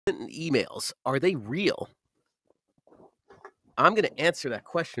emails, are they real? I'm going to answer that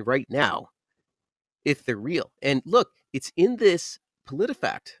question right now, if they're real. And look, it's in this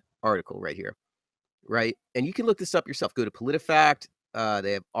PolitiFact article right here, right? And you can look this up yourself. Go to PolitiFact.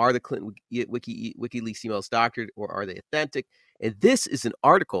 They have, are the Clinton WikiLeaks emails doctored or are they authentic? And this is an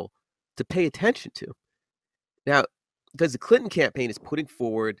article to pay attention to. Now, because the Clinton campaign is putting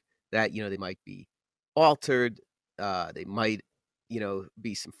forward that, they might be altered, they might,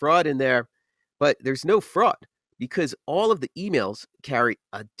 be some fraud in there, but there's no fraud because all of the emails carry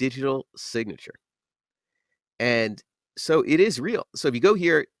a digital signature. And so it is real. So if you go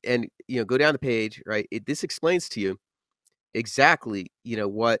here and, go down the page, right, this explains to you exactly,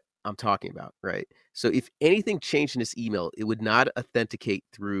 what I'm talking about, right? So if anything changed in this email, it would not authenticate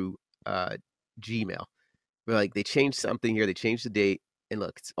through Gmail. Like they changed something here, they changed the date, and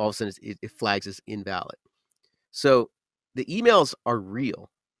look, all of a sudden it flags as invalid. So the emails are real,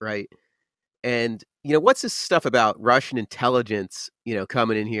 right? And what's this stuff about Russian intelligence,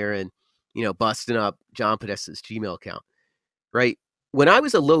 coming in here and busting up John Podesta's Gmail account, right? When I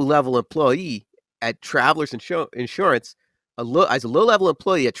was a low-level employee at Travelers Insurance, I was a low-level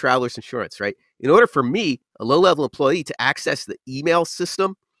employee at Travelers Insurance, right? In order for me, a low-level employee, to access the email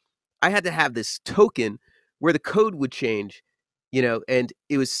system, I had to have this token where the code would change, and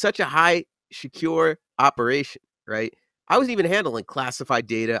it was such a high secure operation, right? I wasn't even handling classified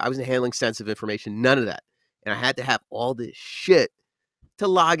data. I wasn't handling sensitive information, none of that. And I had to have all this shit to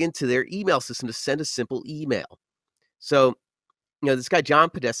log into their email system to send a simple email. So, this guy, John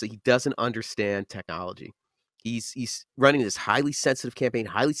Podesta, he doesn't understand technology. He's running this highly sensitive campaign,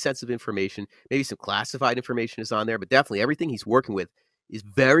 highly sensitive information. Maybe some classified information is on there, but definitely everything he's working with is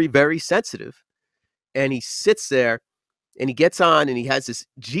very, very sensitive. And he sits there and he gets on and he has this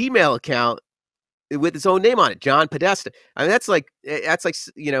Gmail account with his own name on it, John Podesta. I mean, that's like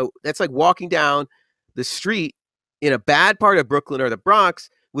walking down the street in a bad part of Brooklyn or the Bronx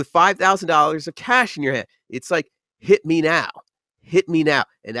with $5,000 of cash in your hand. It's like, hit me now.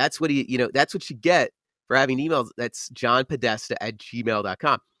 And that's what that's what you get for having emails. That's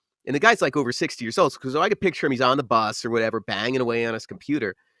johnpodesta@gmail.com. And the guy's like over 60 years old. Because I could picture him, he's on the bus or whatever, banging away on his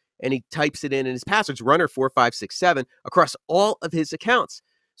computer. And he types it in, and his password's runner4567 across all of his accounts.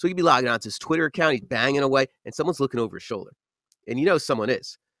 So he'd be logging onto his Twitter account, he's banging away, and someone's looking over his shoulder. And someone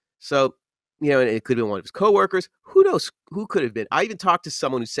is. So, and it could have been one of his coworkers. Who knows who could have been? I even talked to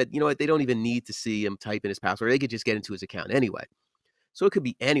someone who said, what, they don't even need to see him type in his password. They could just get into his account anyway. So it could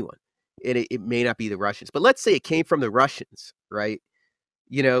be anyone. And it may not be the Russians. But let's say it came from the Russians, right?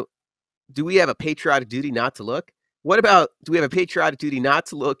 Do we have a patriotic duty not to look? What about, do we have a patriotic duty not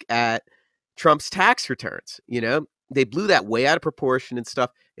to look at Trump's tax returns? They blew that way out of proportion and stuff.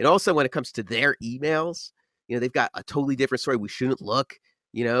 And also when it comes to their emails, they've got a totally different story. We shouldn't look.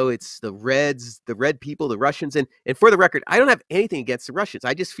 It's the Reds, the red people, the Russians. And for the record, I don't have anything against the Russians.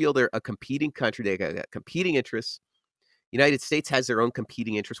 I just feel they're a competing country. They got competing interests. United States has their own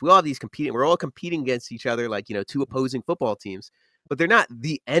competing interests. We all have these we're all competing against each other like, two opposing football teams. But they're not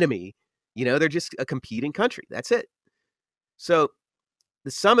the enemy. They're just a competing country. That's it. So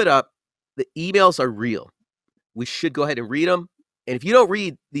to sum it up, the emails are real. We should go ahead and read them. And if you don't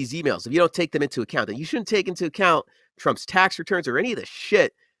read these emails, if you don't take them into account, then you shouldn't take into account Trump's tax returns or any of the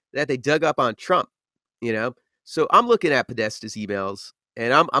shit that they dug up on Trump, So I'm looking at Podesta's emails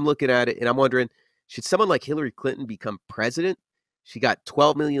and I'm looking at it and I'm wondering, should someone like Hillary Clinton become president? She got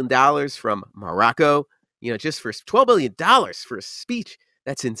 $12 million from Morocco, just for $12 million for a speech.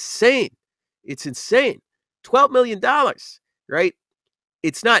 That's insane. It's insane. $12 million, right?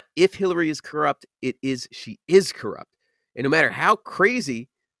 It's not if Hillary is corrupt, it is she is corrupt. And no matter how crazy,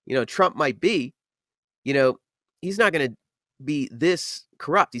 Trump might be, he's not going to be this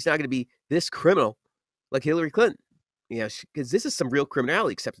corrupt. He's not going to be this criminal like Hillary Clinton. Because this is some real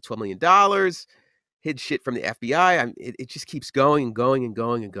criminality, accepted $12 million, hid shit from the FBI. It just keeps going and going and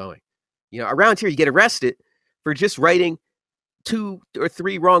going and going. Around here, you get arrested for just writing 2 or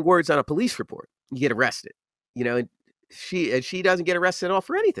 3 wrong words on a police report. You get arrested, and she doesn't get arrested at all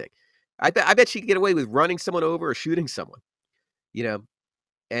for anything. I bet she could get away with running someone over or shooting someone,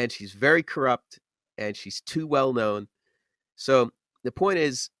 and she's very corrupt and she's too well known. So the point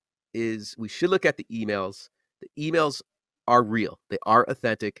is we should look at the emails. The emails are real. They are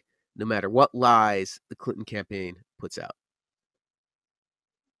authentic, no matter what lies the Clinton campaign puts out.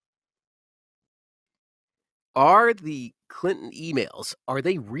 Are the Clinton emails, are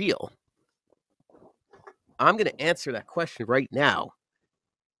they real? I'm going to answer that question right now,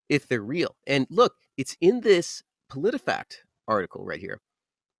 if they're real. And look, it's in this PolitiFact article right here,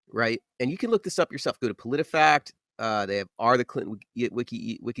 right? And you can look this up yourself. Go to PolitiFact. They have, are the Clinton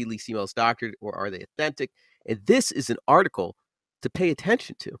WikiLeaks emails doctored or are they authentic? And this is an article to pay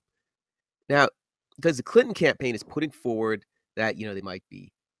attention to. Now, because the Clinton campaign is putting forward that, they might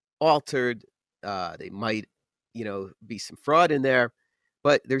be altered, they might, be some fraud in there,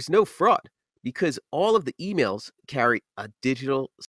 but there's no fraud because all of the emails carry a digital